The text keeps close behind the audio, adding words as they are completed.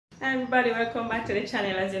Hi everybody, welcome back to the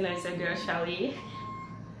channel. As you know, it's your girl Shawee.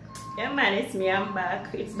 Yeah man, it's me, I'm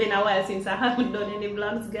back. It's been a while since I haven't done any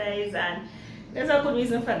vlogs, guys, and there's a good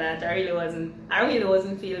reason for that. I really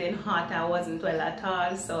wasn't feeling hot. I wasn't well at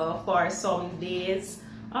all. So for some days,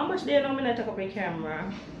 how much do you know me not take up my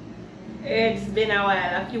camera? It's been a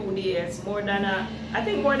while, a few days, I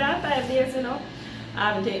think more than 5 days, you know. I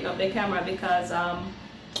haven't taken up the camera because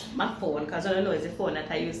my phone, because I don't know, it's the phone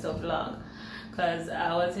that I used to vlog. Because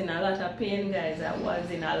I was in a lot of pain, guys. I was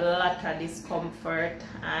in a lot of discomfort,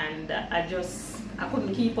 and I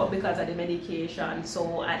couldn't keep up because of the medication.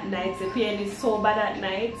 So at night the pain is so bad at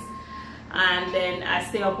night, and then I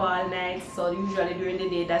stay up all night. So usually during the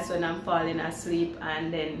day, that's when I'm falling asleep,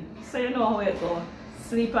 and then so you know how it goes.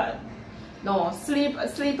 Sleep a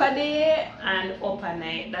day and up at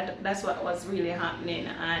night. That's what was really happening,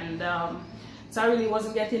 and so I really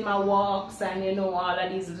wasn't getting my walks and you know all of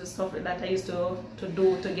these little stuff that I used to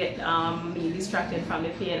do to get me distracted from the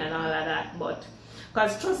pain and all of that. But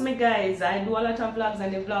because trust me guys, I do a lot of vlogs,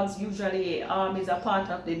 and the vlogs usually is a part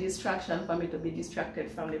of the distraction for me to be distracted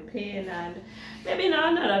from the pain. And maybe in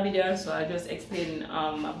another video so I just explain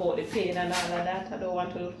about the pain and all of that. I don't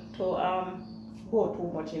want to go too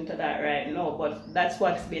much into that right now, but that's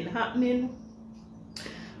what's been happening.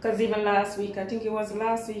 Because even last week, I think it was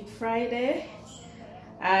last week Friday,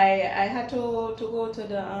 I had to go to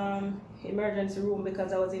the emergency room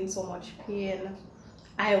because I was in so much pain.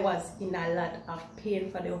 I was in a lot of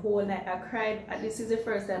pain for the whole night. I cried. This is the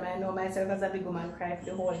first time I know myself as a big woman cry for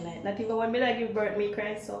the whole night. Not even when I give birth, me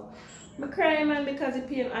cry. So I cry, man, because the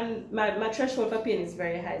pain, and my threshold for pain is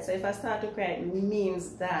very high. So if I start to cry, it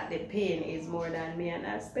means that the pain is more than me. And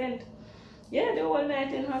I spent the whole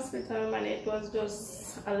night in hospital, man. It was just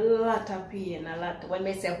a lot of pain, a lot. When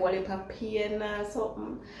they say whole heap of pain or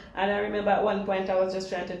something. And I remember at one point I was just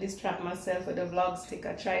trying to distract myself with the vlog stick.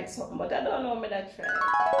 I tried something, but I don't know me that tried.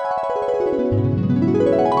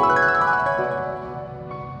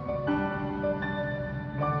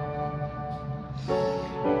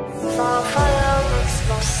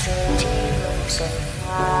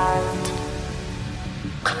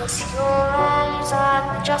 Close your eyes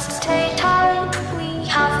and just stay tight. We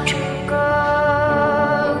have to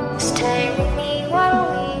go. Stay with me while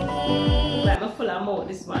we leave. I'm full of mouth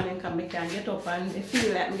this morning because I can get up and I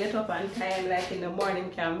feel like I get up on time, like in the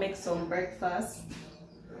morning, can make some breakfast.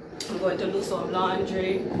 I'm going to do some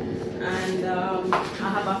laundry, and I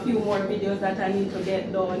have a few more videos that I need to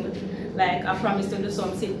get done. Like I promised to do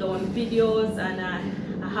some sit down videos, and I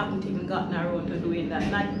haven't even gotten around to doing that.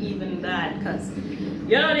 Not even that, because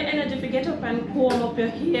you know the energy to get up and comb up your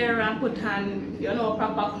hair and put on, you know,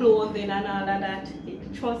 proper clothing and all of that.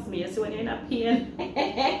 Trust me, so when you're in a pain,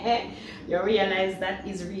 you realize that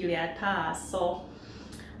is really a task. So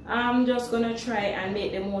I'm just gonna try and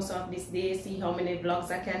make the most of this day, see how many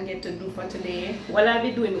vlogs I can get to do for today. Well, I'll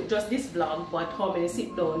be doing just this vlog, but how many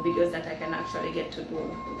sit down videos that I can actually get to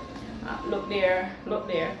do. Look there, look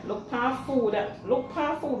pan food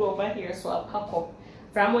over here. So I'll pack up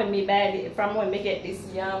from when we get this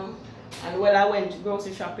yam. And well, I went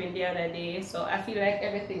grocery shopping the other day, so I feel like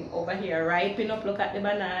everything over here ripen up. Look at the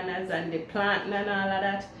bananas and the plantain and all of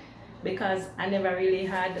that, because I never really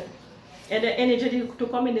had the energy to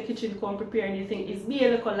come in the kitchen, come prepare anything. It's be a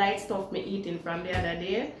little light stuff me eating from the other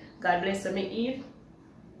day. God bless me eat.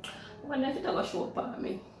 I wonder if it ever show up on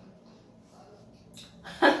me.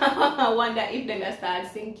 I wonder if they start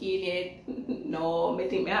sinking it. No, I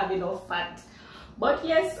think I have enough fat. But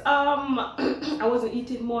yes, I wasn't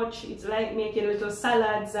eating much. It's like making little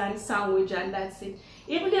salads and sandwich, and that's it.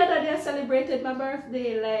 Even the other day I celebrated my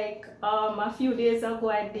birthday, like a few days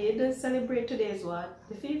ago. I did celebrate. Today is what,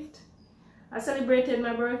 the 5th? I celebrated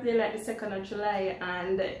my birthday like the 2nd of July,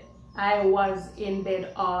 and I was in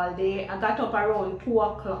bed all day. I got up around 2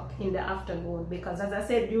 o'clock in the afternoon because, as I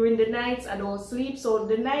said, during the nights I don't sleep. So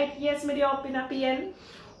the night, yes, me up in a pain,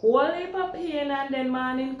 whole heap of pain, and then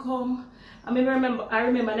morning come. I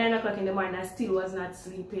remember 9 o'clock in the morning, I still was not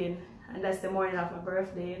sleeping, and that's the morning of my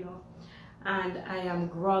birthday, you know. And I am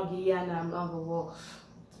groggy and I'm not.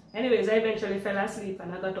 Anyways, I eventually fell asleep,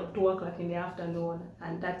 and I got up 2 o'clock in the afternoon,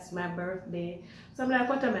 and that's my birthday. So I'm like,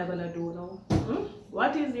 what am I gonna do now?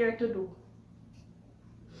 What is there to do?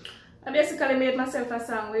 I basically made myself a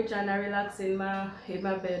sandwich and I relaxed in my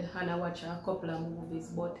bed and I watched a couple of movies,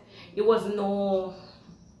 but it was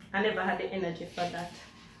I never had the energy for that.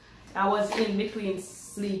 I was in between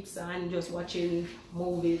sleeps and just watching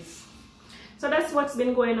movies. So that's what's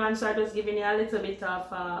been going on. So I'm just giving you a little bit of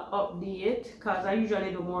update, because I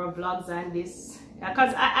usually do more vlogs than this.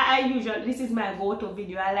 Because I usually, this is my go-to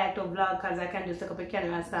video. I like to vlog because I can just take up a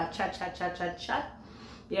camera and start chat.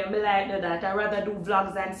 Yeah, me like that. I rather do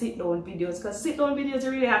vlogs than sit down videos, because sit down videos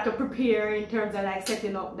you really have to prepare in terms of like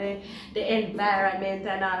setting up the environment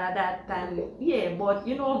and all of that. And yeah, but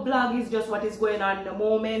you know, vlog is just what is going on in the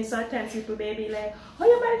moment. Sometimes people may be like, oh,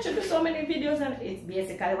 you might should do so many videos, and it's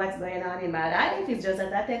basically what's going on in my life. It's just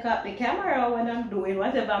that I take up the camera when I'm doing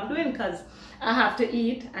whatever I'm doing, because I have to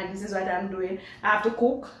eat, and this is what I'm doing. I have to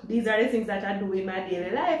cook. These are the things that I do in my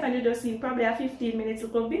daily life, and you just see probably a 15-minute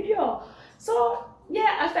little video. So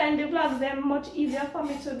yeah, I find the vlogs them much easier for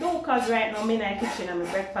me to do, because right now I'm in the kitchen and my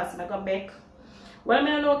breakfast I'm gonna make. Well, I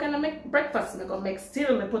don't know can I make breakfast, I'm gonna make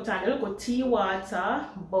still. I put on a little tea water,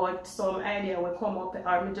 but some idea will come up, or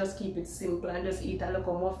I just keep it simple and just eat a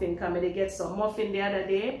little muffin. Because I get some muffin the other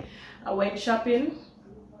day. I went shopping.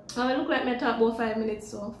 I look like me talk about 5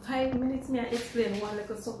 minutes, so 5 minutes me I explain one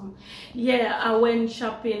little something. Yeah, I went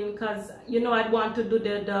shopping because you know I'd want to do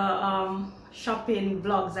the shopping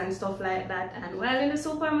vlogs and stuff like that. And while in the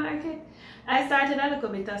supermarket, I started a little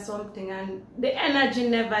bit of something, and the energy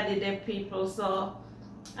never did the people. So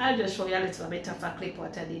I'll just show you a little bit of a clip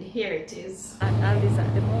what I did. Here it is. And all this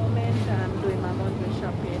at the moment, I'm doing my monthly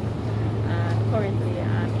shopping, and currently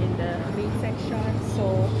I'm in the meat section.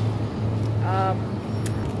 So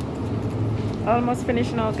almost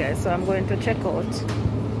finished now, guys, so I'm going to check out.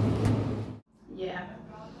 Yeah.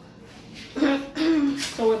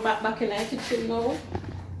 So we're back in the kitchen now.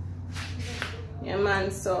 Yeah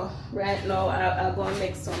man, so right now I'll go and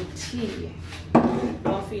make some tea.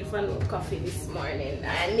 Don't feel for no coffee this morning.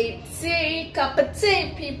 I need tea, cup of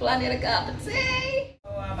tea, people. I need a cup of tea.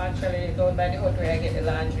 So I'm actually down by the hut where I get the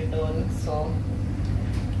laundry done, so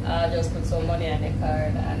I'll just put some money on the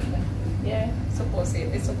card, and yeah, supposed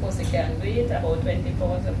it can do it. About 20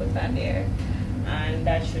 pounds I put on there, and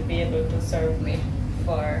that should be able to serve me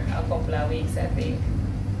for a couple of weeks, I think.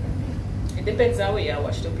 It depends on where you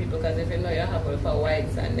wash the people, because if you know you have a for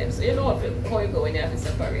whites and them, so you know how you go when you have to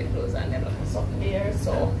separate clothes and them, put something there.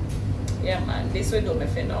 So yeah man, this will do me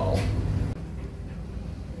for now.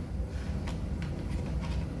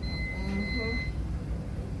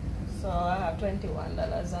 So I have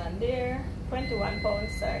 $21 on there. 21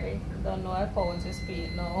 pounds, sorry. Don't know what pounds is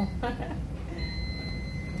paid now.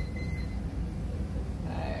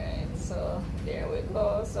 Alright, so there we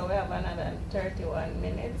go. So we have another 31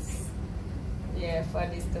 minutes. Yeah, for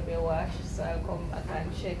this to be washed. So I'll come back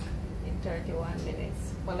and check in 31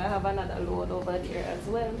 minutes. Well, I have another load over there as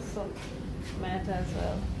well, so might as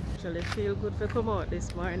well. Actually feel good to come out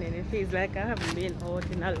this morning. It feels like I haven't been out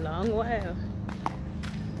in a long while.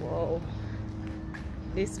 Whoa,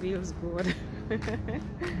 this feels good.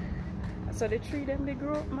 So the tree them they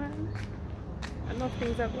grow up, man. Enough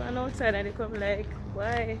things are going outside and they come like,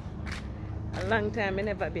 why? A long time I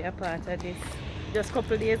never be a part of this. Just a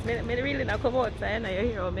couple of days, me really not come outside and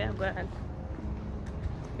you hear how me I'm going.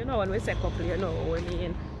 You know when we say couple, you know what we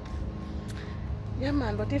mean. Yeah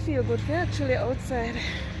man, but it feel good for actually outside.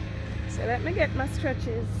 So let me get my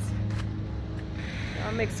stretches.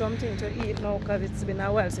 I'll make something to eat now, because it's been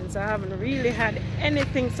a while since I haven't really had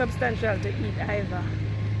anything substantial to eat either.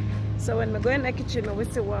 So when I go in the kitchen, we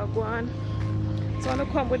see what go on. So I'm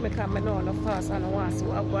gonna come with me, because I know I'm fast and I want to see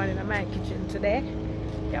what go on in my kitchen today.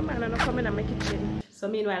 Yeah man, I'm coming in my kitchen. So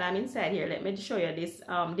meanwhile I'm inside here, let me show you this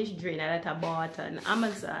dish drainer that I bought on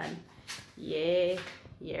Amazon. Yeah,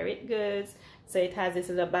 here it goes. So it has this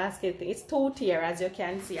little basket thing. It's two-tier, as you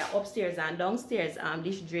can see, upstairs and downstairs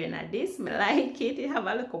dish drainer. This, me like it. It have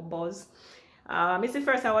a little buzz. It's the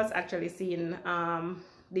first I was actually seeing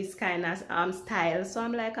this kind of style. So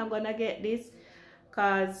I'm like, I'm gonna get this,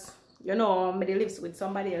 because you know, I lives with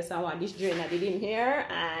somebody else and one dish drainer did in here,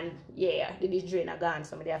 and yeah, the dish drainer gone,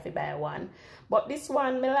 so I have to buy one. But this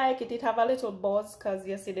one, me like it. It have a little buzz, because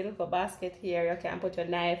you see the little basket here. You can put your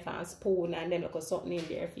knife and spoon and then look something in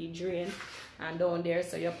there for you drain. And down there,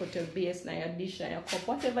 so you put your base and your dish and your cup,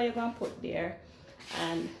 whatever you're gonna put there.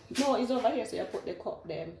 And no, it's over here, so you put the cup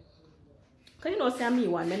there. Because you know, say me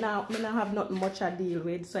one, me not have nothing much to deal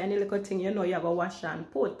with. So any little thing you know you have to wash and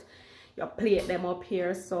put, you plate them up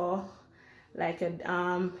here. So like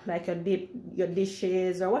your dip your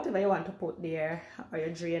dishes or whatever you want to put there, or your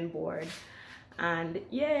drain board. And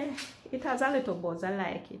yeah, it has a little buzz. I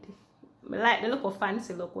like it. I like the little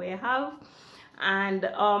fancy look we have. And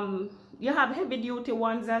you have heavy duty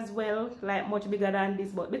ones as well, like much bigger than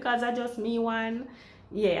this, but because I just me one,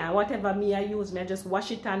 yeah, whatever me I use, me I just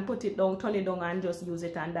wash it and put it down, turn it down and just use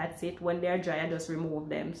it, and that's it. When they're dry I just remove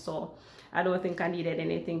them. So I don't think I needed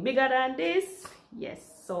anything bigger than this.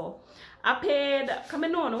 Yes, so I paid, come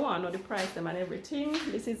on, I know the price them and everything.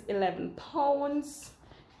 This is 11 pounds.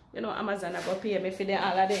 You know, Amazon I go pay me for the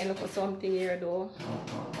holiday and look for something here though.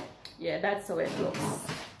 Yeah, that's how it looks.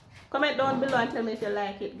 Comment down below and tell me if you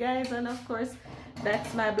like it, guys. And of course,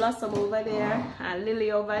 that's my blossom over there and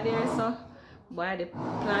lily over there. So boy, the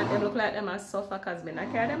plant them look like them are suffer because I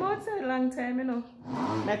carry them outside a long time, you know.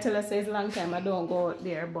 I tell her says long time I don't go out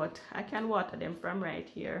there, but I can water them from right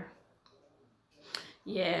here.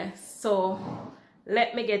 Yeah, so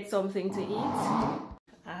let me get something to eat.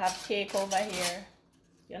 I have cake over here.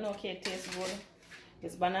 You know cake tastes good.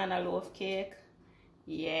 It's banana loaf cake.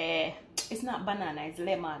 Yeah, it's not banana, it's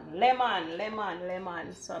lemon.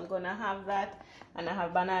 So I'm gonna have that, and I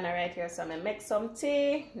have banana right here. So I'm gonna make some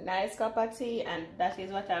tea, nice cup of tea, and that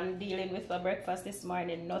is what I'm dealing with for breakfast this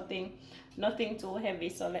morning. Nothing too heavy.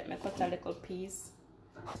 So let me cut a little piece.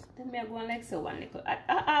 Then I go and like say one little.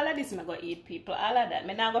 All of this I'm gonna eat, people. All of that.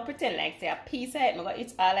 I'm not gonna pretend like say a piece of it. I'm gonna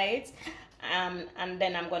eat all of it. And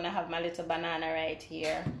then I'm gonna have my little banana right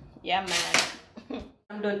here. Yeah, man.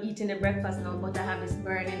 I'm done eating the breakfast now, but I have this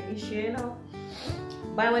burning issue, you know.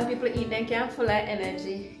 But when people eat, they can't full of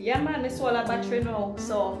energy. Yeah, man, I swallow battery now.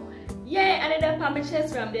 So, yeah, I did that on my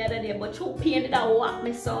chest from the other day, but through pain that whack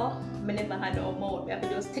me so. I never had no mouth. I have to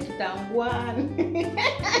just take it down one.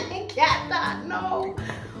 I can't that, no.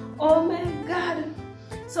 Oh my God.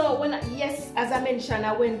 So yes, as I mentioned,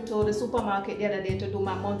 I went to the supermarket the other day to do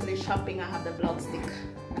my monthly shopping. I have the vlog stick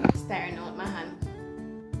staring out my hand.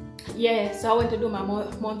 Yeah, so I went to do my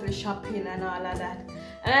monthly shopping and all of that.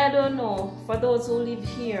 And I don't know, for those who live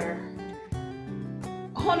here,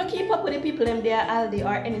 how to keep up with the people in there Aldi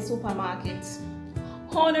or any supermarkets.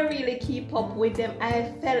 How to really keep up with them.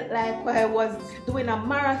 I felt like I was doing a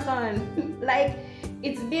marathon. Like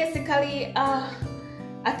it's basically a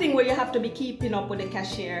thing where you have to be keeping up with the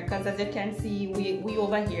cashier, because as you can see, we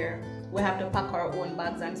over here, we have to pack our own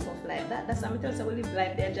bags and stuff like that. That's what I'm telling you, we live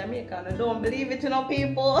like they're Jamaican. I don't believe it, you know,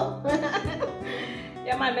 people.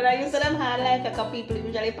 Yeah, man, but I used to them hard life like people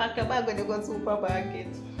usually pack your bag when you go to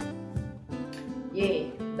supermarket. Yeah,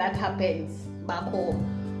 that happens back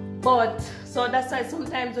home. But so that's why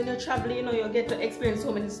sometimes when you're traveling, you know, you get to experience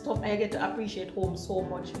so many stuff and you get to appreciate home so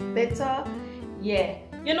much better. Yeah,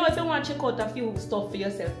 you know, if you want to check out a few stuff for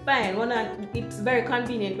yourself, fine. It's very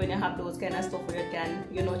convenient when you have those kind of stuff where you can,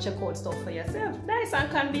 you know, check out stuff for yourself. Nice and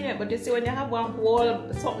convenient. But you see, when you have one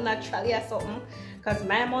whole something a trolley or something, because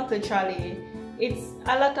my monthly trolley, it's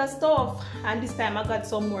a lot of stuff, and this time I got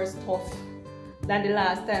some more stuff than the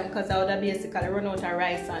last time, because I would have basically run out of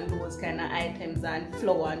rice and those kind of items and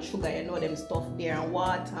flour and sugar, you know, them stuff there, and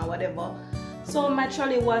water and whatever. So my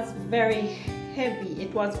trolley was very heavy.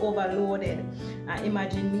 It was overloaded. And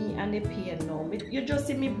imagine me and the pain now. You just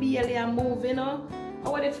see me barely move, you know.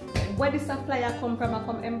 Where the supplier come from, I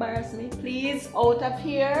come embarrass me. Please, out of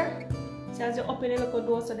here. So as you open the little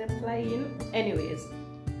door so they fly in. Anyways.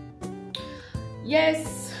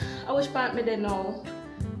 Yes, I wish part me there now.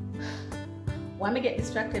 Why me get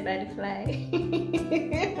distracted by the fly?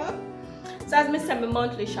 So as me say, my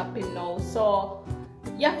monthly shopping now. So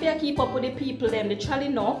you have to keep up with the people them. The trolley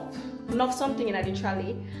enough something in the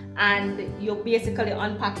trolley, and you're basically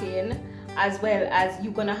unpacking, as well as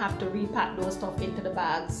you're gonna have to repack those stuff into the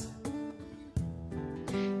bags.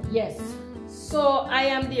 Yes, so I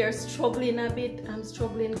am there struggling a bit. I'm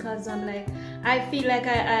struggling because I'm like, I feel like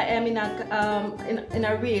I am in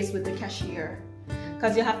a race with the cashier,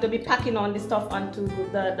 because you have to be packing on the stuff onto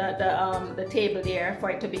the table there for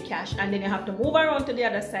it to be cash, and then you have to move around to the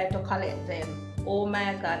other side to collect them. Oh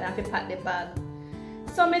my God, I have to pack the bag.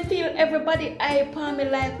 So I feel everybody eye upon me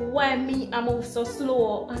like, why me I move so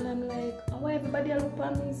slow? And I'm like, why everybody look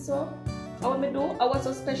upon me so? What me do? I was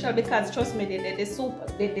so special because trust me,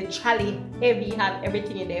 the trolley heavy, have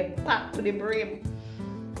everything in there packed to the brim.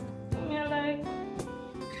 And you're like,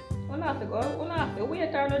 we don't have to go, we don't have to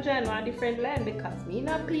wait or no join on a different line, because me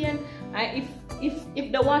not paying. And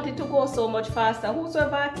if they wanted to go so much faster,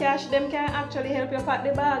 whosoever cash them can actually help you pack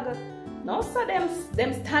the bag. No, so them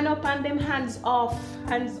stand up and them hands off,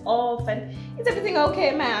 and is everything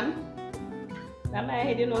okay, ma'am? Now my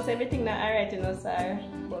head, you know, so everything not alright, you know, sir.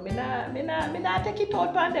 But me not take it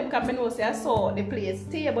out on them, because I know say I saw the place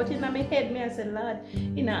stay, but in my head me I said, Lord,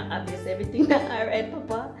 you know, obvious everything not alright,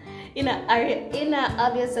 Papa. You know,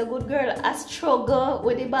 obvious a good girl, I struggle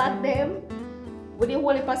with the bag them. With the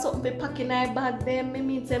whole heap of something packing my bag them, me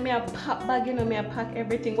mean say me a pack bag, you know, me a pack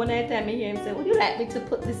everything. One night time I hear him say, would you like me to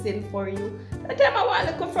put this in for you? That time I want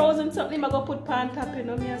like a frozen something, I go put pan top, you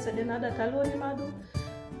know, me I said, then that alone him I do.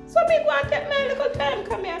 So me go and take my little time,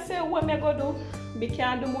 come here and say, what me go do? Me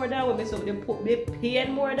can't do more than what me, so they put me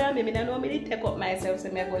paying more than me. I know me did take up myself,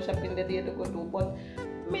 so me I go shopping the day to go do, but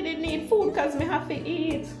me did need food because me have to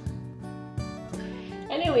eat.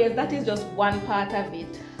 Anyways, that is just one part of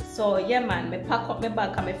it. So yeah man, me pack up my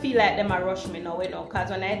bag and I feel like them a rush me now, you know, cause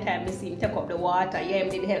when I time me see him take up the water, yeah, him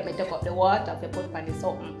did help me take up the water if put pan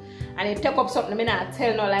something. And he take up something, me not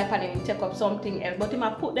tell no lie pan him take up something else. But him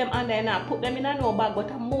a put them under and I put them in a no bag,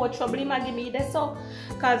 but I'm more trouble him a give me this so.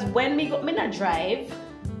 Cause when me go me not drive,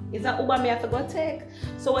 is that Uber me have to go take.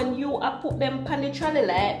 So when you put them pan the trolley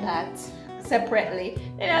like that separately,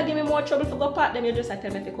 then I'll give me more trouble to go park them. You just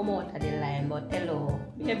tell me if you come out of the line, but hello,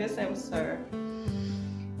 behave yourself, sir.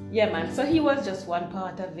 Yeah man, so he was just one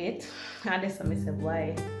part of it. And that's what I said,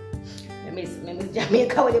 why? Miss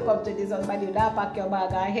Jamaica, when you come to this husband, you don't pack your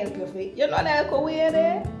bag and help you fit. You know that go way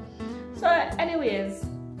there. So anyways,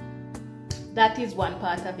 that is one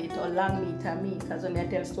part of it, or long me to me, because when I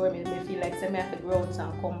tell story, me feel like say me have to grow out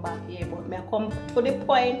and come back here, but me come to the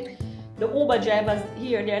point, the Uber drivers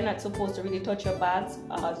here, they're not supposed to really touch your bags.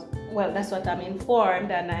 Well, that's what I'm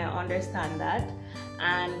informed, and I understand that.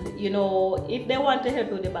 And you know, if they want to help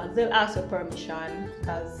you with the bags, they'll ask for permission,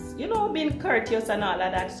 because you know, being courteous and all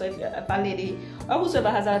of that. So if a lady or whoever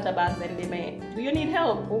has a lot of bags, then they may, do you need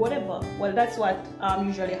help or whatever? Well, that's what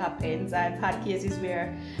usually happens. I've had cases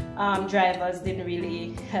where drivers didn't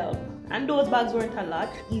really help, and those bags weren't a lot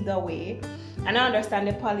either way. And I understand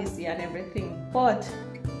the policy and everything, but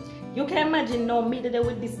you can imagine now me there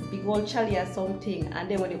with this big old chally or something, and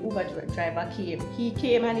then when the Uber driver came, he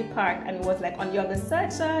came and he parked and he was like on the other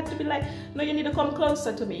side, so I had to be like, no, you need to come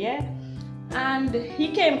closer to me, yeah? And he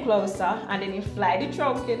came closer and then he fly the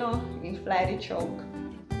trunk, you know, he fly the trunk.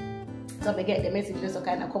 So I get the message, so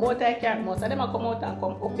kind of come out I can't, most of them come out and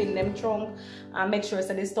come open them trunk and make sure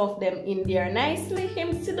so they stuff them in there nicely.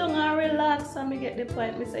 Him sit down and relax, and me get the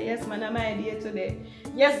point. Me say, yes man, I'm idea today.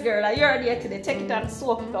 Yes girl, you're there today. Take it and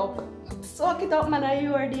soak it up. Soak it up man,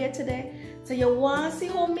 you're there today. So you want to see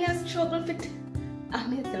how me has struggled fit? I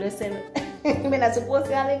mean tell you, I'm not supposed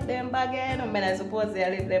to leave them bag in, I'm not supposed to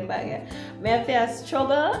leave them bag in. I have to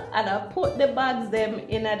struggle and I put the bags them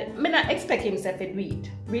in a, I not expect himself to do it,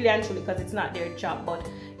 really and truly, because it's not their job, but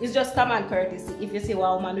it's just common courtesy. If you see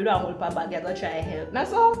one woman do that whole bag, you're going to try to help. Now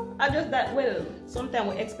so, I just that, well,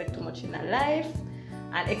 sometimes we expect too much in our life,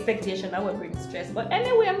 and expectation that will bring stress. But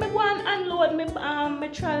anyway, I go and unload my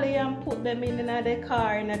trolley and put them in the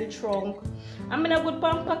car, in the trunk. I'm in a good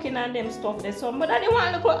pan packing and them stuff there. So, but I didn't want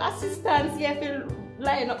to look for assistance here if you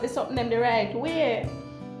line up the something them the right way.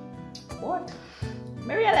 But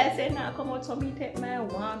I realize say now come out so me take my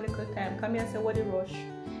warm little time. Come here and say what the rush.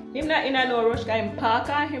 Him not in a no rush, guy him park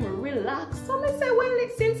and him relax. So I say well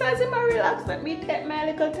since I him relax, let me take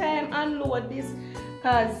my little time and load this.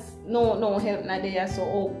 Cause no help na there, so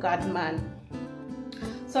oh God man.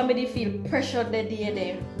 Somebody feel pressured the day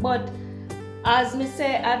there. But as me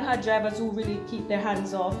say, I've had drivers who really keep their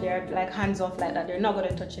hands off. They're like hands off like that. They're not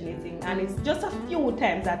gonna touch anything. And it's just a few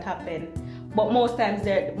times that happen. But most times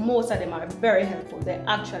most of them are very helpful. They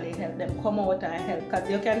actually help them come out and help. Because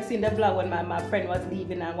you can see in the vlog when my friend was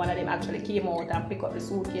leaving and one of them actually came out and picked up the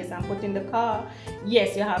suitcase and put in the car.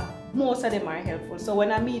 Yes, you have most of them are helpful. So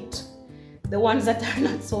when I meet the ones that are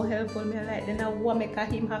not so helpful, me like, then I want to make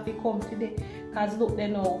him have to come today. Because look, they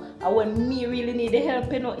know, when me really need the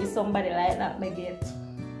help, you know, is somebody like that me get.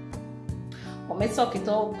 But me suck it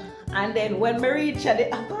up. And then when me reach at the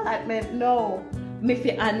apartment, no, me fi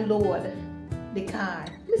unload the car.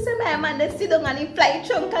 Me say, my man, they sit down and he fly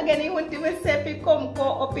trunk again. He want to say, if come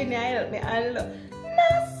up in here, help me unload.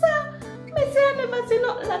 No, sir. Me say, I never see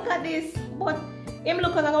nothing like this. But him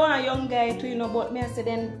look like a young guy too, you know, but me I say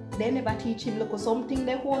then they never teach him look at something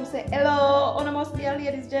they home say, hello, I must be a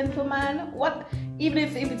ladies gentleman. What? Even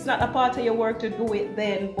if it's not a part of your work to do it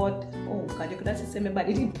then, but oh God, you could have say my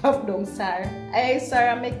body did pop down, sir. Hey sir,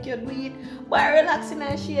 I make you do it. But relaxing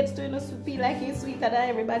and shades too, you know, feel like he's sweeter than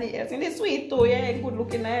everybody else. And he's sweet too, yeah, good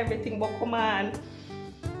looking and everything, but come on.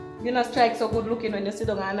 You know, strike so good looking when you sit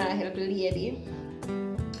down and I help the lady.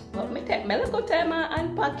 But me take my little time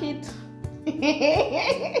and unpack it.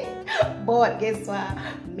 But guess what?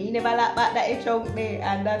 Me never like back that it choked me,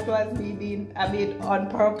 and that was me being a bit on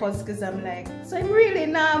purpose because I'm like, so I'm really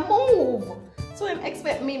not move. So him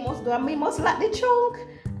expect me must go and me must like the trunk.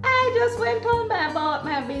 I just went on about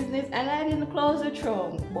my business and I didn't close the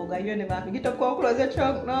trunk. Boga, you never have to get up and close the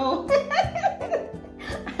trunk now.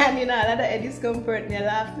 And you know, that discomfort me, I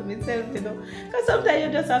laugh to myself, you know. Because sometimes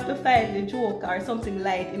you just have to find a joke or something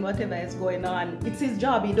light in whatever is going on. It's his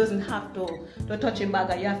job, he doesn't have to touch him back,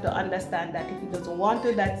 and you have to understand that if he doesn't want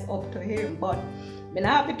to, that's up to him. But I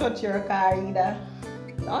not have to touch your car either.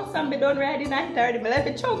 No, somebody don't ride in at 30, but let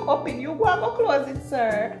the trunk open, you go and go close it,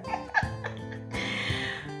 sir.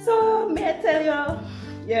 So, may I tell you,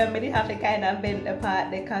 yeah, I have to kind of bend the part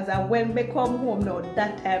because when I come home now,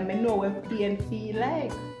 that time I know what pain feel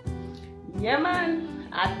like. Yeah man,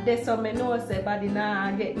 at this so me know say body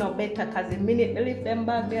nah get no better cause the minute me lift them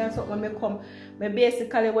bag there and so when me come, me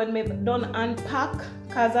basically when me done unpack,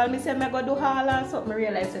 cause I me say me go do haul and so me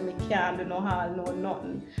realize say me can't do no haul, no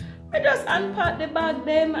nothing. I just unpack the bag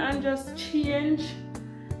them and just change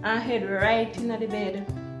and head right in the bed.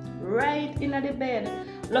 Right in the bed.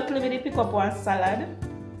 Luckily me did pick up one salad.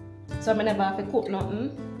 So I never have to cook nothing,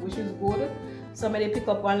 which is good. So I did pick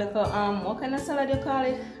up one little what kind of salad you call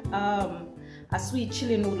it? A sweet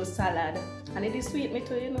chili noodle salad. And it is sweet me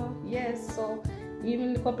too, you know. Yes, so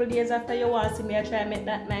even a couple of days after you want to see me, I try to make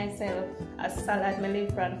that myself. A salad me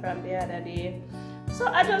live from the other day. So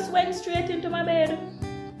I just went straight into my bed.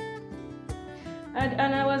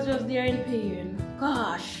 And I was just there in pain.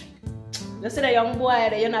 Gosh. You see the young boy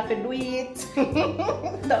there, you don't have to do it.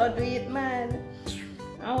 Don't do it, man.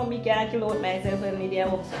 I want me can't kill out myself when me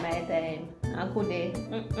up to my time. I could they.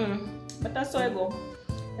 But that's how I go.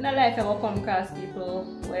 In a life I will come across people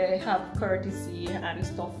where have courtesy and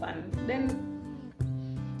stuff, and then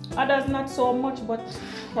others not so much, but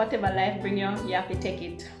whatever life bring you, you have to take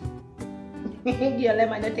it. Give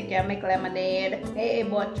lemon, you take care, make lemonade. Hey,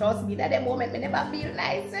 but trust me, that the moment me never feel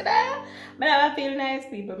nice, you know? Me never feel nice,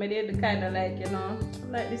 people. Me did kind of like, you know,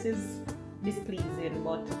 like this is displeasing,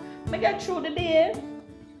 but me get through the day.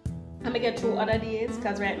 And I get through other days,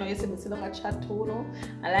 because right now you see me sit on a chat too, no?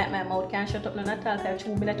 I like my mouth can't shut up none at all. I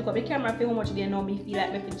chew me like to cut the camera for how much they know me feel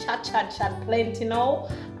like me chat plenty now.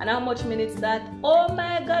 And how much minutes that? Oh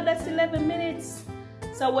my god, that's 11 minutes.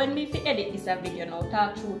 So when me edit this video now,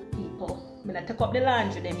 talk to people. I'm gonna take up the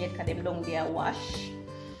laundry them yet because them down there wash.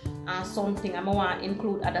 And something I want to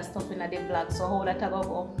include other stuff in the vlog. So how that I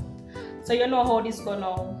go? So you know how this go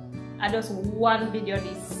now. I just one video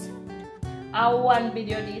this.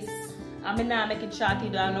 I mean now make it short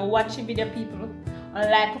either and watch the video people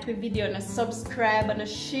like up the video and subscribe and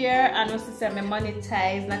share and also say me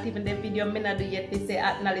monetize, not even the video me not do yet, they say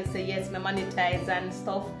acknowledge say yes me monetize and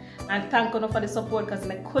stuff, and thank you for the support because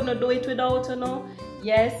I couldn't do it without you know.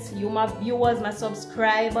 Yes, you my viewers, my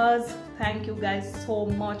subscribers, thank you guys so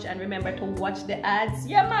much, and remember to watch the ads.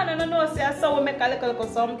 Yeah man, I don't know, say I saw we make a little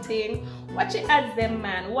something. Watch the ads them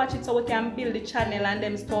man, watch it so we can build the channel and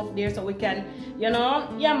them stuff there so we can, you know,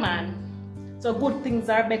 yeah man. So good things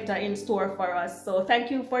are better in store for us. So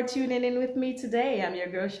thank you for tuning in with me today. I'm your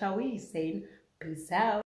girl Shawee saying peace out.